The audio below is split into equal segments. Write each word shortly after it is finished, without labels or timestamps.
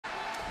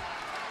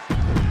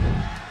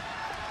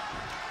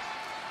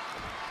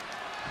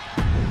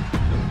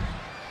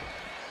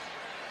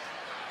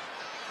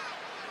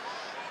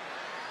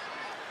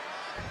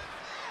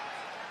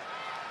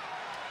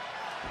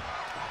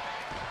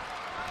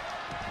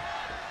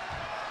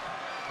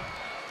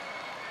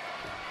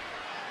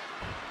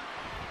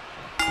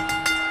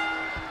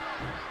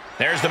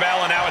There's the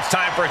bell, and now it's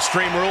time for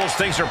Extreme Rules.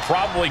 Things are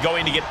probably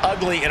going to get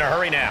ugly in a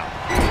hurry now.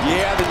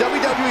 Yeah, the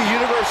WWE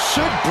Universe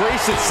should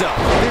brace itself.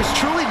 There's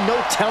truly no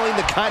telling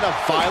the kind of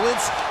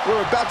violence we're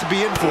about to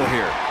be in for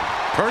here.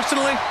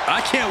 Personally,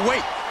 I can't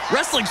wait.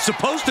 Wrestling's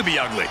supposed to be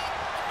ugly.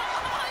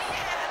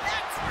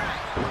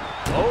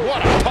 Oh, what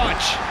a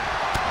punch.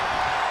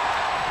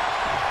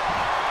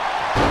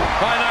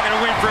 Probably not going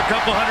to win for a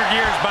couple hundred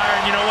years, Byron.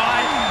 You know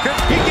why?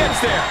 He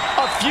gets there.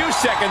 A few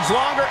seconds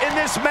longer in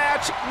this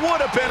match would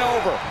have been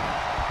over.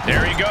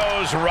 There he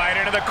goes, right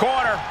into the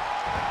corner.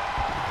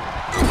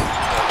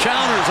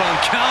 Counters on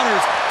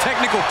counters.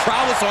 Technical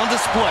prowess on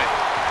display.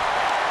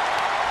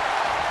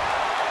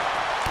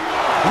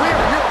 Rear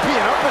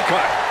European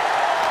uppercut.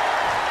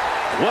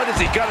 What is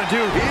he gonna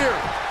do here?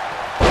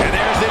 And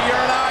there's the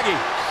Uranagi.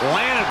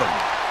 Landed them.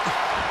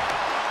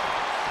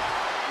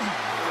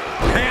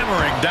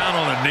 Hammering down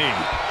on the knee.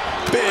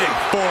 Big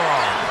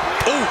forearm.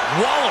 Ooh,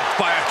 walloped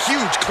by a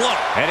huge club.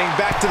 Heading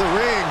back to the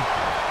ring.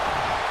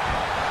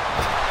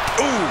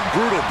 Ooh,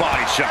 brutal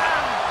body shot.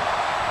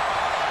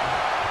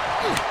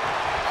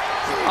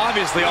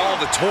 Obviously, all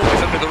the toys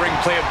under the ring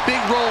play a big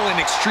role in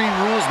Extreme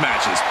Rules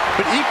matches,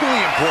 but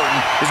equally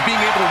important is being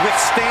able to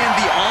withstand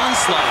the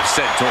onslaught of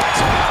said toys.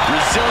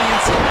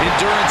 Resilience,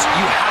 endurance,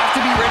 you have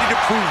to be ready to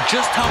prove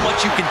just how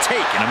much you can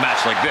take in a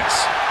match like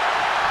this.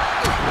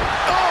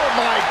 Oh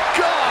my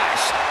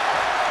gosh!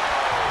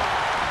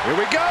 Here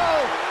we go!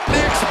 The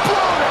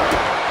Exploder!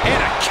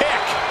 And a kick.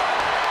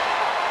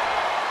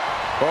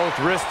 Both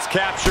wrists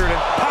captured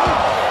and pow!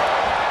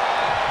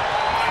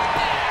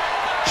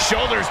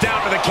 Shoulders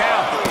down for the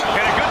count.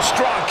 And a good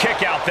strong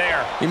kick out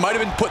there. He might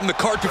have been putting the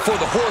cart before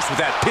the horse with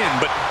that pin,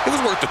 but it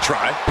was worth a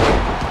try.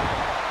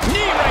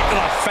 Knee right to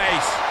the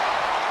face.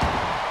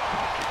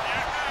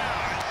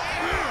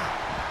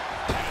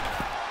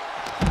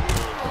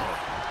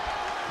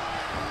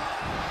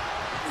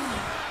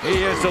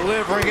 He is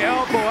delivering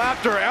elbow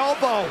after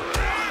elbow.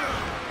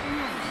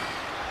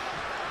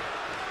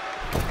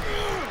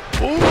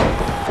 Ooh,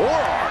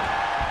 forearm.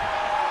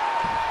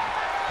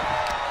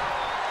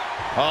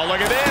 Oh,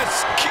 look at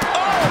this.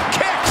 Oh,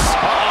 kicks.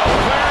 Oh,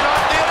 clearing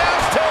off the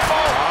announce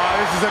table. Oh,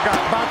 this is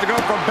about to go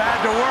from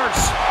bad to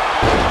worse.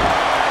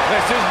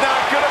 This is not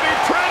going to be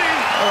pretty.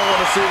 I don't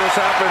want to see this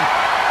happen.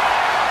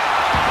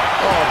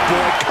 Oh,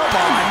 boy, come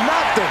on,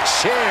 not the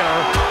chair.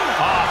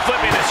 Oh,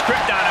 flipping the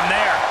script on him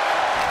there.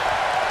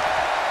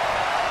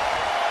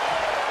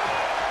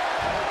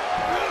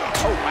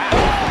 Oh, wow.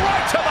 Oh,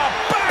 right to the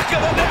back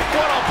of the neck.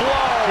 What a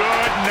blow.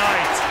 Good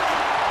night.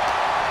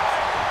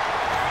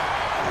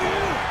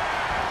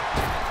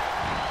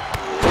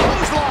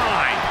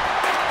 Clothesline.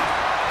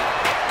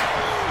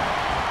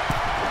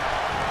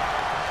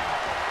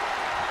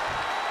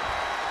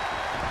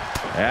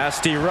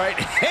 Nasty right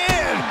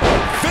hand.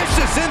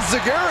 Vicious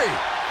enziguri.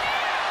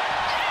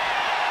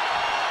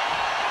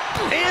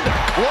 And a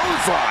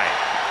clothesline.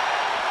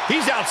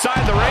 He's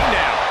outside the ring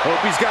now.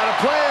 Hope he's got a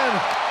plan.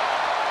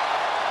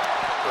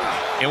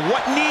 And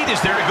what need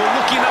is there to go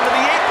looking under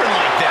the apron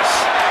like this?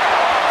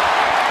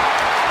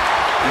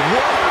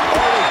 What are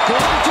they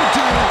going to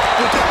do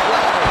with that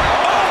ladder?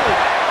 Oh!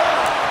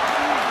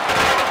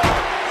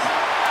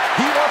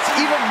 He wants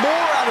even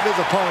more out of his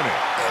opponent.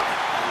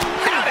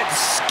 Had it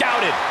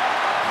scouted.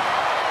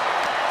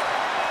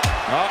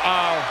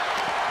 Uh-oh.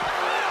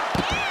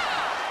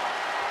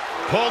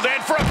 Pulled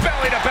in for a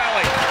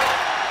belly-to-belly.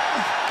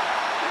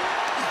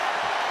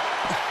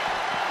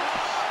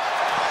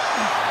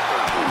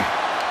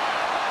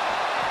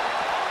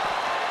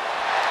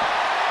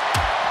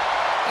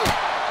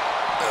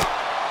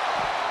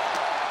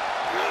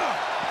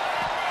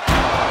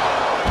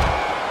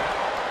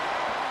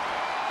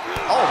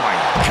 Oh my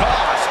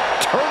gosh,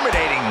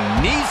 terminating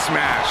knee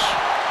smash.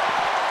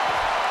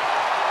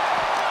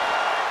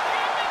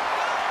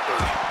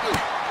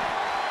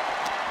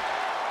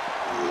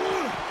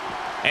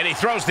 And he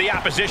throws the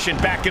opposition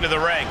back into the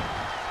ring.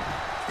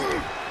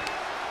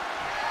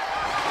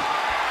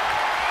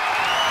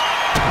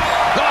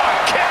 Oh,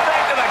 kick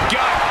right to the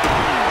gut.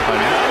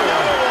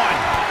 Another one.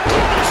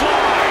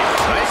 Clothesline.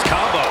 Nice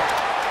combo.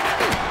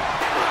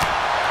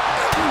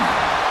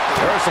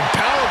 There was some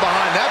power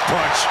behind that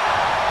punch.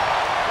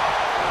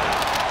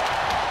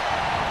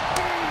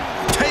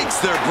 Takes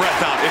their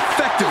breath out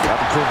effectively.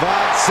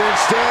 Cravat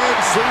cinched in,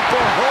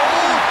 sleeper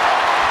hold.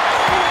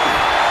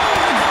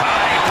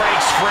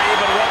 Breaks free,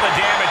 but will the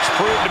damage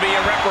prove to be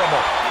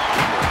irreparable?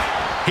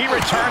 He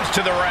returns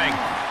to the ring.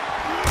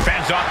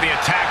 Fends off the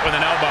attack with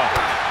an elbow.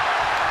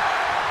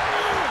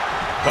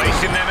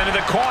 Placing them into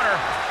the corner.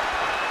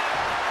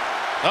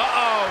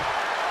 Uh-oh.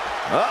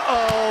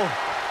 Uh-oh.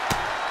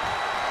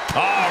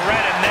 Oh,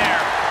 red in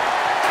there.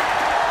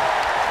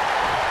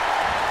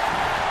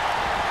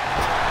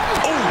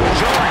 Oh,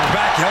 jarring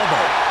back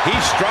elbow.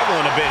 He's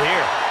struggling a bit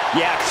here.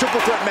 Yeah, triple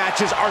threat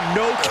matches are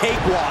no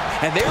cakewalk,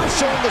 and they are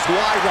showing us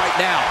why right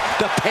now.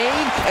 The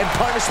pain and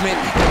punishment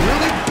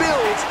really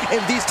builds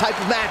in these type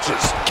of matches.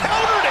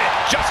 Countered it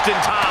just in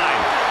time.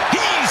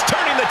 He's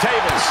turning the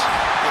tables.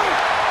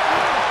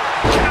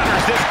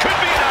 Counters. This could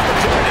be an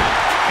opportunity.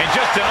 And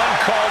just an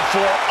uncalled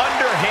for,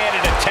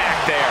 underhanded attack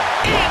there.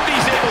 And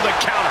he's able to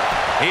counter.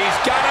 He's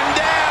got him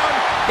down.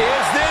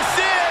 Is this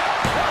it?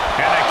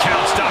 And the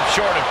count stopped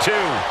short of 2.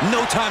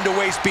 No time to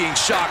waste being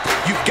shocked.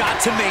 You've got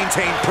to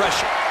maintain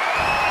pressure.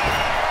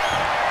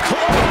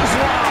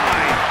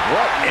 Clothesline.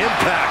 What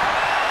impact.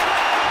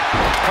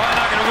 Probably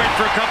not going to win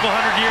for a couple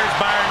hundred years,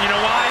 Byron. You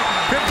know why?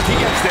 If he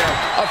gets there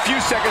a few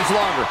seconds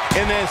longer,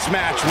 and this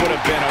match would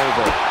have been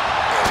over.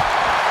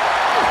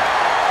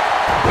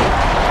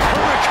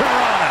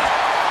 Hurricanrana.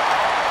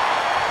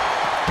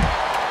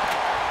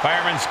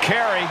 Fireman's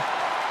carry.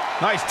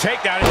 Nice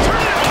takedown. It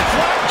turned into a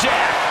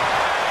flapjack.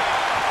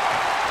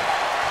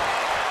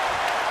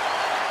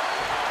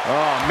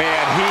 Oh,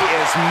 man, he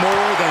is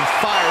more than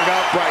fired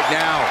up right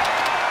now.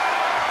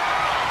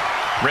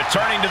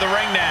 Returning to the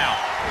ring now.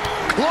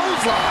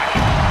 Clothesline.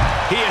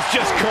 He has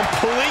just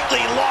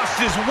completely lost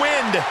his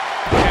wind.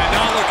 Yeah,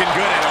 not looking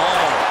good at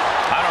all.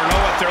 I don't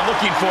know what they're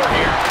looking for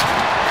here.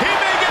 He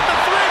may get the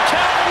 3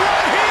 count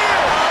right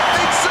here. I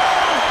think so.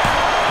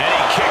 And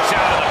he kicks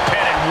out of the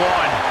pin and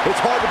 1.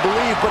 It's hard to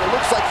believe, but it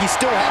looks like he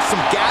still has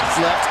some gas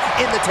left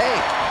in the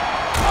tank.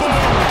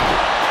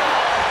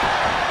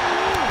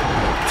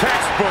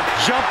 Textbook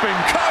jumping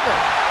cover.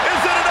 Is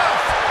it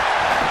enough?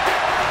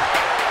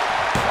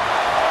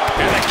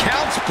 And the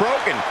count's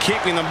broken,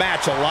 keeping the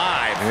match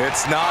alive.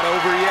 It's not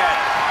over yet.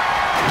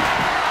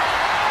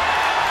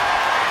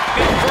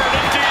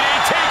 Inverted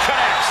DDT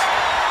connects.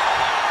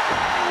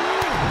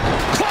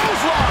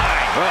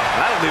 Clothesline. Well,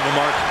 that'll leave a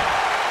mark.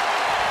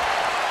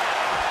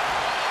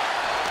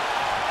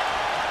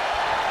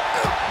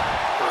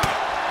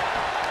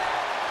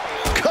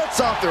 Cuts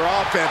off their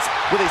offense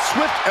with a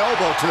swift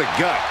elbow to the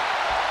gut.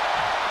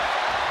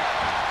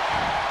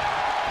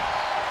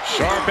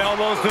 Sharp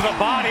elbows to the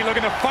body,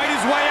 looking to fight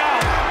his way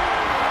out.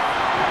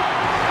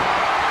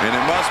 And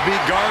it must be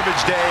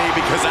garbage day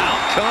because out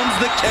comes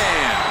the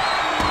can.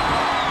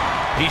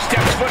 He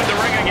steps foot in the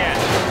ring again.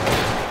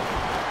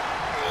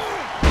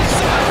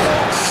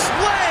 Sidewalk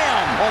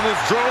slam!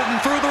 Almost drove him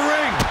through the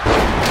ring.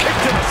 Kick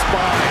to the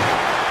spine.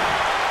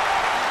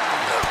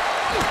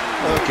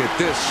 Look at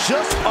this,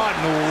 just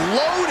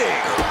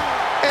unloading.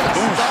 And a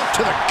stomp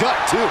to the gut,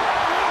 too.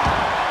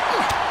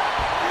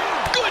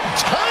 Good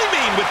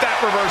timing with that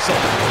reversal.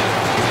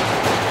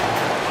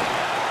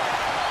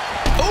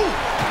 Oh,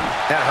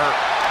 that hurt.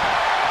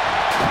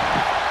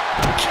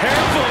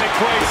 Carefully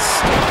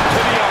placed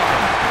to the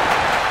arm.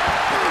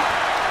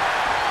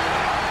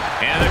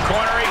 In the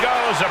corner he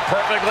goes, a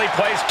perfectly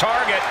placed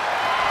target.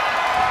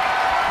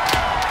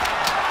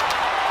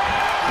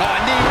 A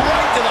knee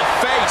right to the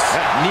face.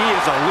 That knee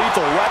is a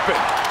lethal weapon.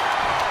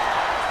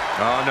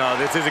 Oh, no,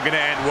 this isn't going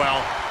to end well.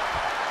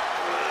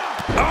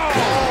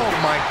 Oh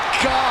my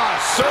God,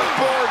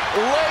 surfboard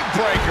leg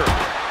breaker.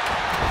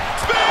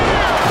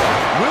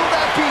 Will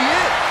that be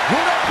it?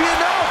 Will that be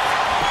enough?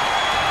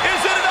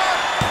 Is it enough?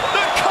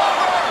 The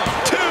cover.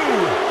 2.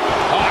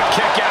 Oh,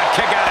 kick out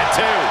at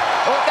 2.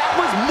 Oh, that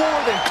was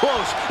more than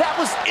close. That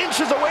was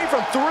inches away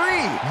from 3.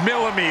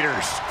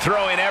 Millimeters.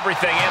 Throwing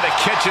everything in the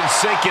kitchen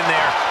sink in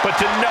there, but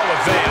to no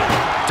avail.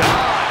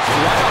 Dodge,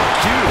 right on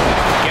cue.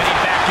 Getting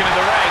back into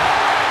the ring.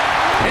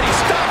 And he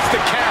stops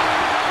the count.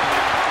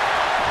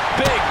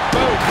 Big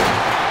boot.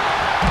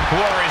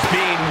 War is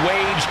being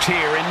waged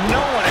here, and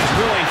no one is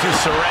willing to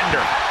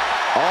surrender.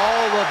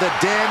 All of the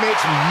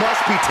damage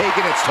must be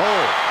taking its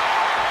toll.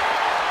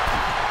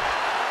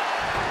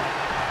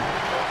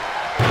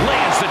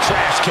 Lands the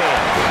trash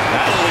can.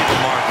 That'll leave a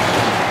mark.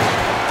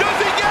 Does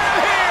he get him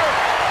here?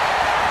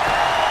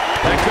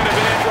 That could have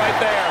been it right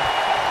there.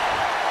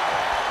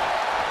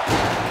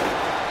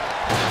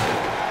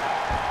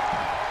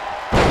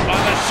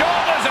 On the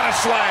shoulders and a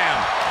slam.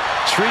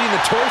 Treating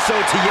the torso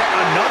to yet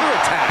another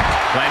attack.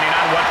 Planning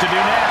on what to do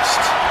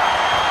next.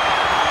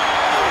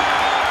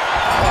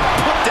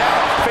 Put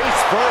down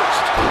face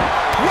first.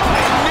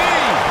 Running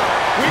knee.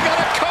 We got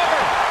a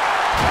cover.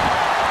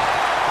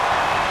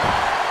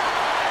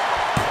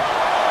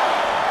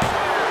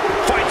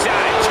 Fights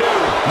out at 2.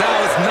 Now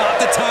is not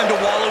the time to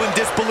wallow in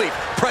disbelief.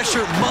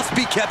 Pressure must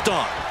be kept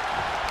on.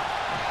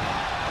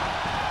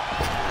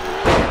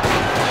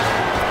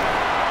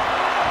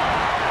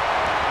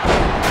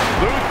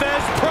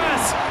 Luthez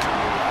press.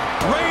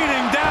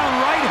 Raining down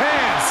right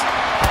hands.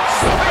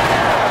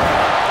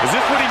 Is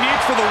this what he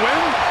needs for the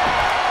win?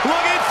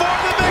 Looking for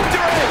the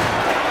victory.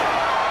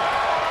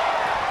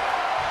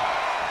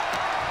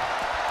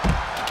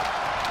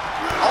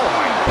 Oh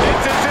my.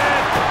 This is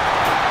it.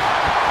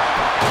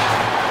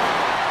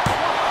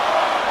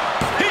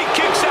 He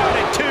kicks out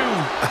at 2.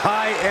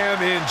 I am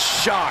in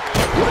shock.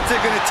 What's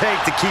it going to take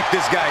to keep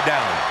this guy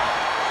down?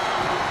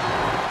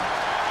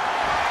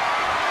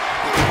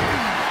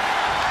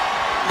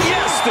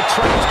 Yes, the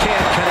trash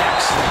can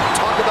connects.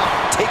 Talk about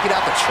taking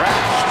out the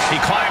trash. He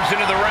climbs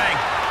into the ring.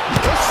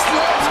 The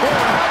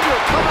sledgehammer. How do you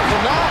recover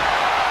from that?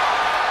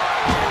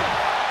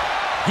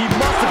 He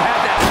must have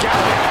had that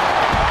scouting.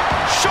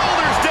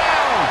 Shoulders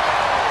down.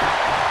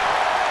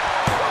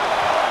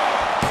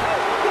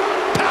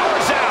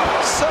 Powers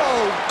out. So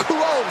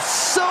close,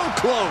 so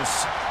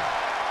close.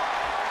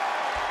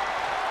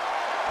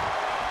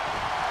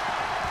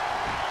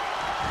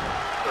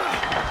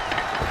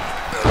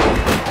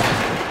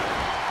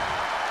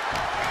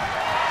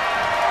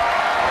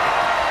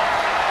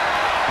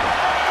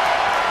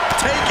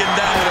 taken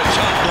down with a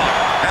chop block.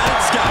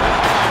 That's got it.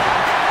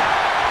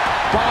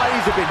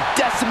 Bodies have been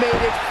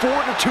decimated,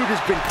 fortitude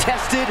has been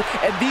tested,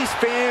 and these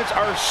fans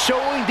are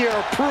showing their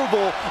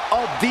approval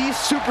of these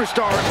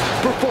superstars'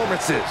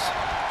 performances.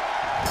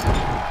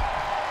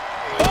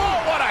 Oh,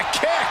 what a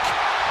kick!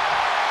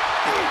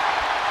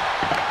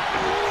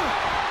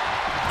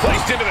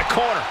 Placed into the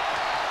corner.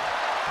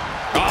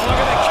 Oh, look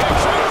at the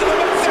kicks right to the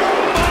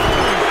midsection.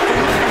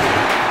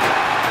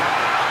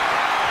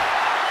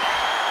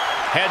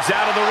 Heads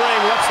out of the ring.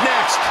 What's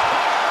next?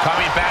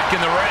 Coming back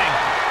in the ring.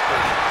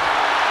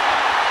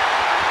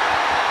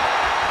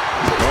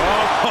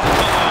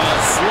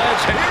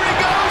 Sledge. And here he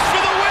goes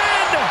for the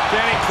win!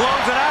 Can he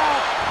close it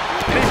out?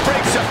 And he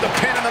breaks up the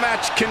pin and the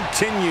match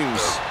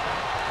continues.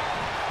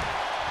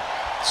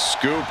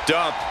 Scooped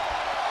up.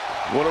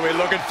 What are we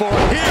looking for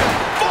here?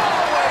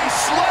 Fallaway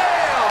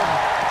slam!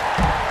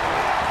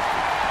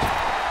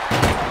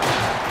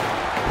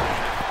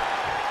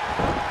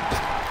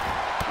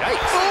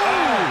 Yikes.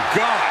 Oh,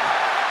 God.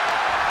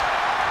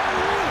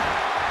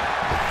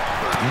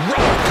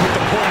 Rocked with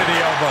the point of the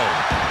elbow.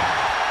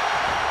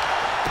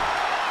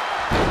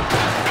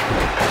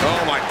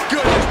 Oh, my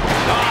goodness.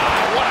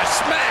 Ah, what a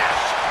smash!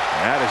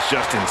 That is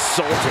just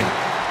insulting.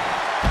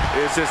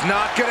 This is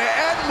not going to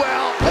end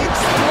well.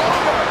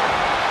 Exploder!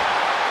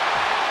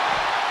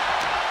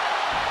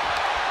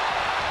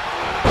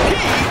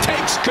 He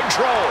takes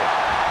control.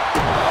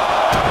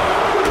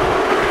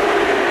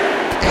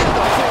 In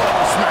the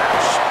form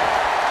smash.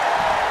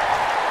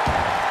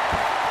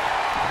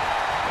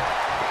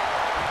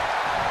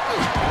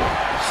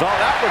 Saw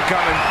that one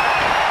coming.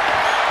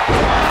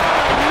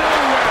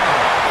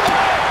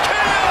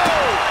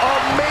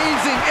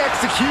 Amazing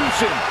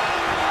execution.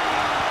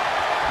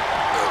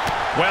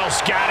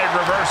 Well-scattered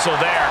reversal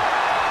there.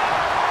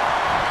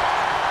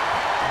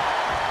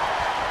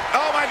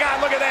 Oh, my God,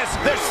 look at this.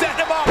 They're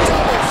setting him up.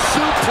 Double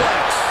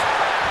suplex.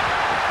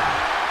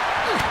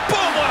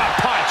 Boom, what a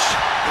punch.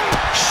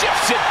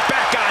 Shifts it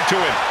back onto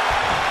him.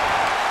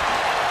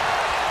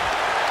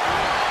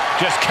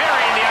 Just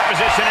carrying the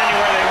opposition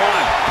anywhere they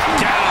want.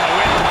 Down the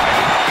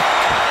windpipe.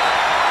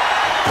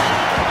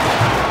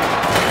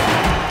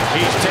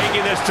 He's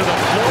taking this to the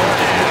floor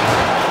now.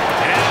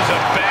 And is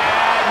a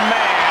bad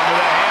man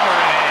with a hammer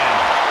in hand.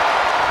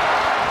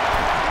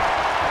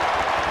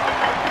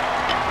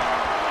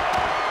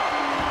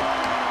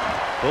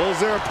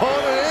 Pulls their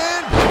opponent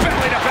in.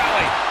 Belly to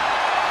belly.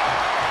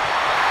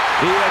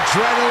 The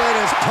adrenaline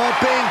is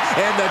pumping,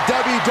 and the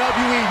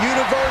WWE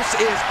Universe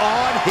is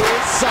on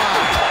his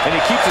side. And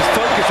he keeps his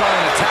focus on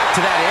an attack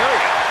to that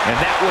area. And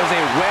that was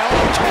a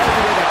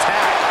well-targeted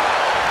attack.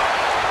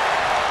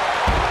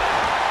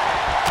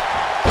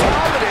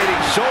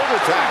 Dominating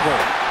shoulder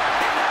tackle.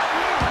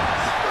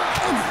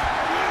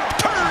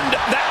 Turned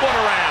that one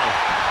around.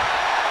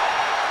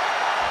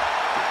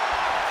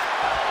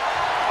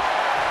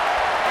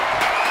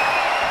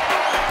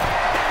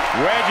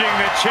 Wedging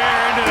the chair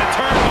into the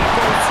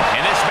turnbuckles.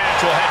 And this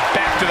match will head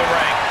back to the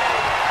ring.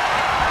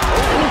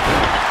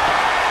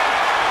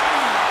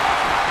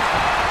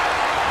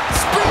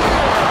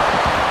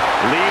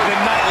 Leave the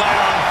nightlight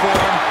on for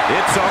him.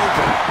 It's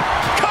over.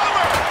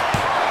 Cover!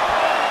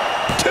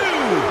 Two!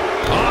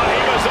 Oh,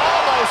 he was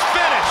almost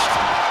finished.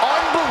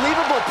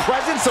 Unbelievable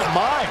presence of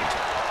mind.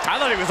 I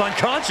thought he was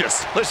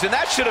unconscious. Listen,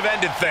 that should have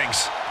ended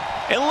things.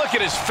 And look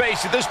at his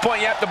face. At this point,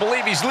 you have to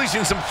believe he's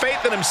losing some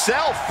faith in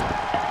himself.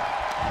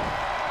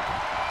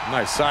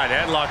 Nice side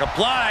headlock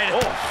applied.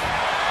 Oh,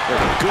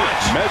 good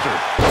measure.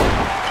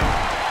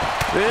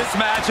 This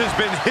match has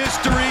been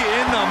history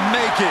in the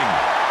making.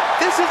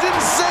 This is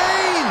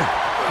insane.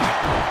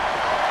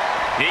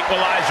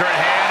 Equalizer in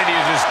hand, and he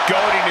is just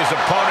goading his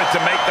opponent to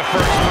make the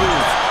first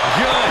move.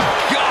 Good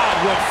God,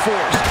 what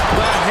force.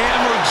 The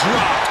hammer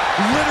dropped.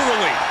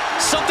 Literally.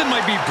 Something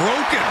might be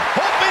broken.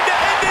 Hoping to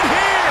end it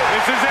here.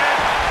 This is it.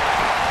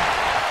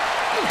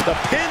 The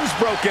pin's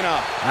broken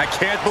up. I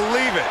can't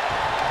believe it.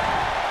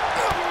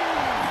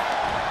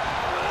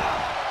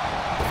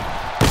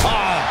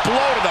 Blow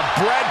to the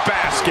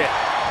breadbasket.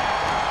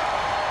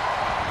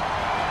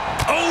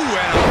 Oh,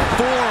 and a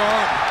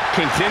forearm.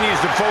 Continues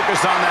to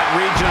focus on that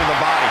region of the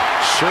body.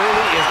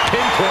 Shirley is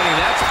pinpointing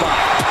that spot,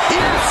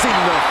 piercing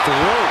the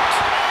throat.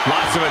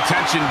 Lots of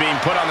attention being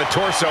put on the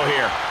torso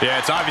here. Yeah,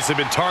 it's obviously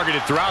been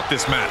targeted throughout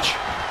this match.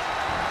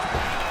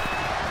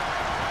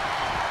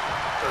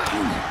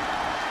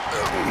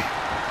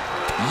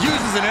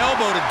 Uses an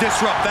elbow to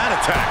disrupt that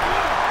attack.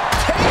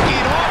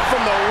 Taking off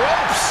from the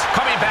ropes.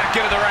 Coming back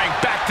into the ring,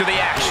 back to the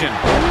action.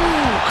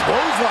 Ooh,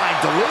 clothesline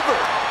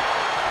delivered.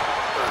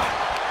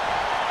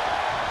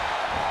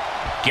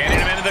 Getting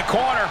him into the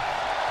corner.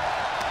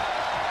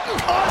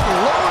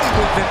 Unloading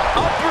with an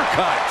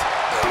uppercut.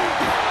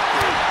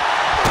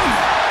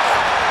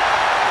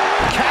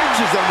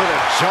 Catches him with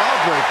a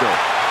jawbreaker.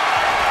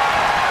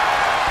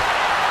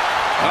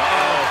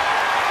 Uh-oh.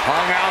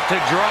 Hung out to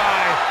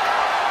dry.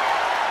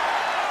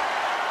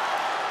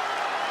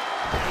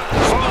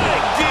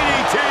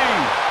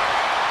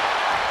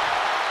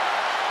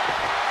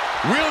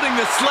 wielding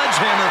the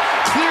sledgehammer,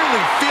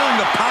 clearly feeling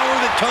the power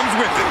that comes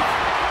with it.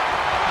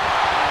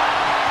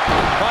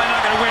 Probably not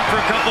going to win for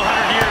a couple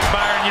hundred years,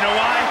 Byron. You know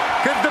why?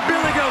 Because the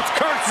Billy Goat's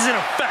curse is in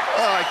effect.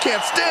 Oh, I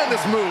can't stand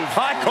this move.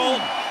 Hi,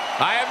 Colt.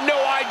 I have no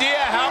idea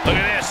how. Look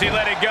at this. He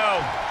let it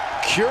go.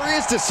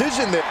 Curious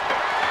decision there.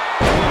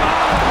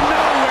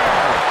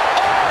 Nowhere.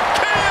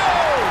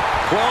 KO!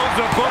 Close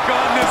the book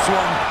on this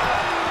one.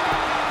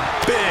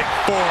 Big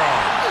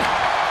forearm.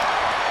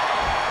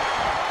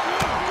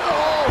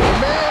 Oh,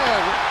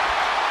 man.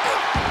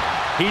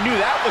 He knew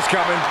that was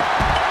coming.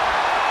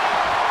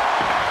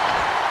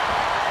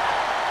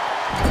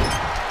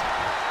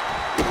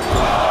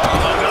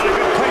 Not a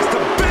good place to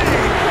be.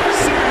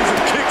 Series of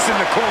kicks in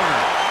the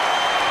corner.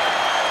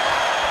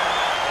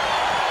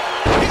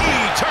 He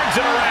turns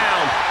it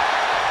around.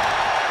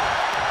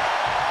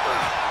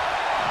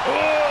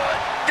 Oh,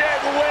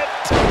 dead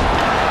whipped.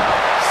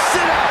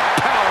 Sit out,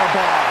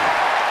 powerbomb.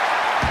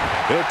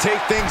 He'll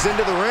take things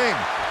into the ring.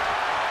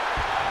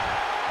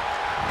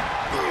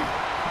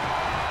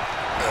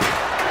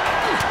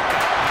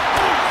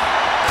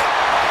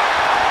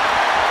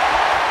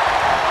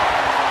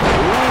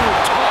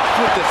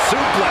 With the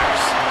suplex.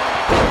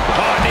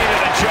 Oh, knee to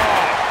the jaw.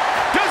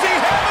 Does he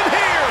have him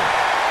here?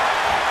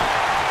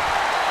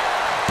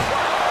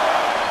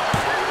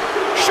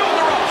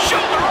 Shoulder up,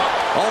 shoulder up.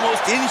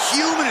 Almost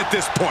inhuman at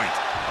this point.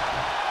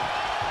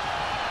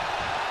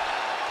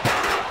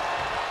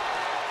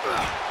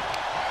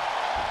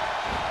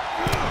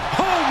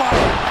 Oh, my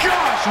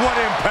gosh, what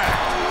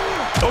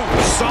impact. Oh,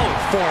 solid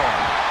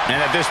forearm. And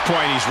at this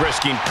point, he's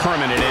risking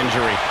permanent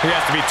injury. He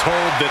has to be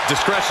told that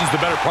discretion's the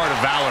better part of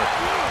valor.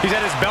 He's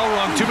had his bell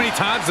rung too many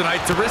times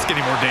tonight to risk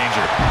any more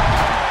danger.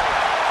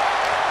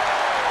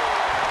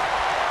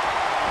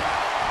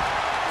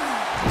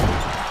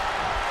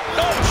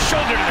 Oh,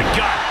 shoulder to the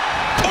gut.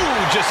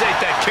 Ooh, just ate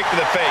that kick to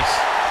the face.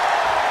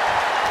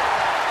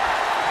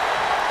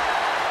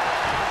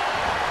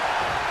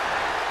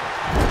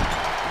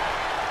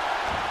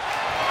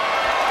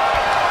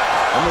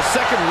 On the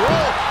second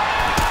rope.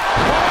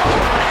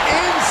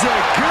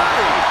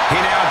 He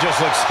now just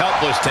looks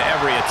helpless to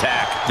every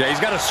attack. Yeah, he's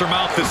got to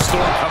surmount this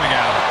storm coming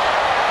at him.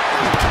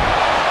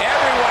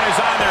 Everyone is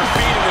on their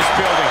feet in this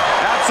building.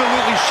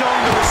 Absolutely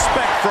showing the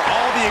respect for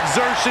all the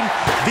exertion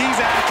these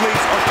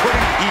athletes are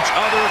putting each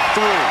other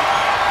through.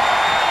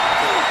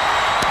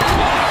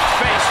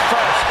 Face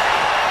first.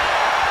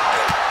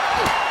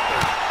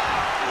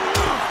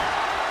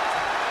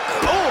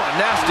 Oh, a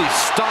nasty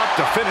stop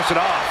to finish it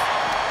off.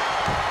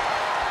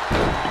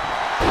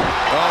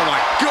 Oh,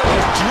 my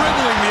goodness,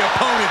 dribbling the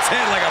opponent's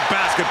head like a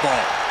basketball.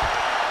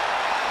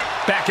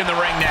 Back in the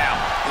ring now.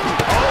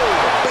 Oh,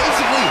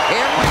 basically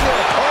hammering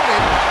their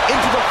opponent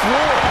into the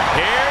floor.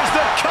 Here's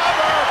the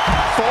cover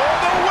for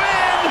the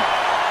win.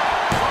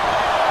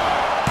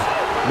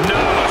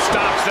 No,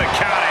 stops the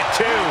count at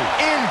 2.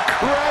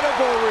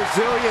 Incredible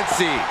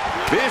resiliency.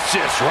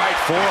 Vicious right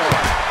forearm.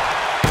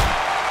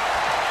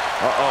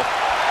 Uh-oh.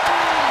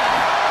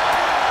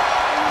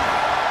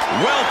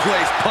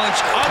 Well-placed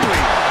punch,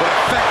 ugly, but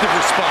effective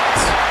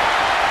response.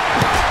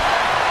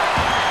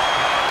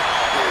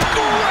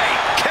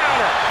 Great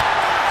counter.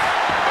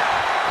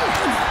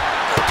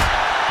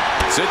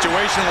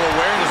 Situational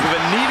awareness with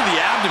a knee to the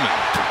abdomen.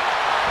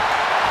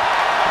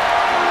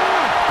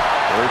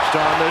 Perched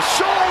on the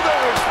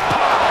shoulders.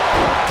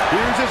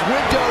 Here's his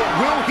window.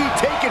 Will he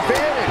take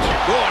advantage?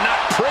 Oh, not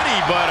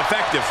pretty, but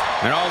effective.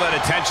 And all that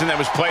attention that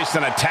was placed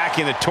on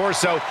attacking the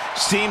torso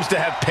seems to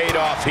have paid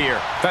off here.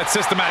 That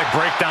systematic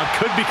breakdown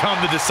could become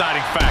the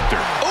deciding factor.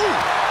 Ooh,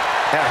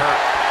 that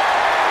hurt.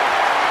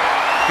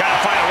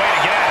 Gotta find a way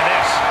to get out of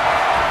this.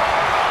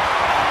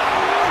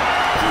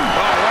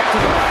 Oh, right to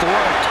the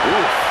throat.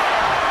 Oof.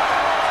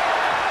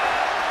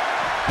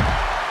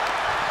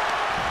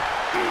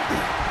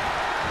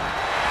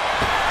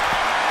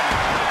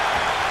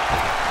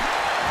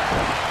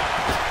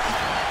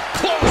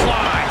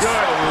 Clothesline.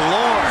 Good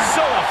Lord.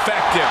 So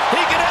effective.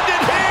 He can end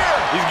it here.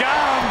 He's got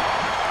him.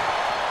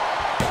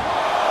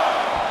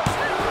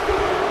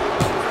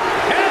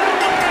 And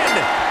the win.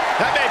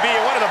 That may be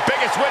one of the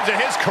biggest wins of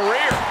his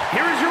career.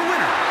 Here is your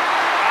winner,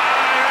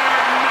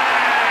 Ironman.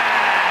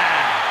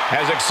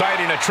 As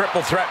exciting a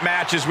triple threat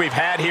match as we've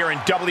had here in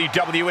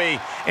WWE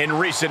in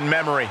recent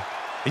memory.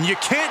 And you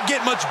can't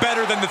get much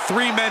better than the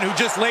three men who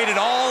just laid it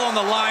all on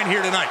the line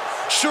here tonight.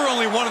 Sure,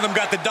 only one of them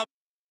got the double.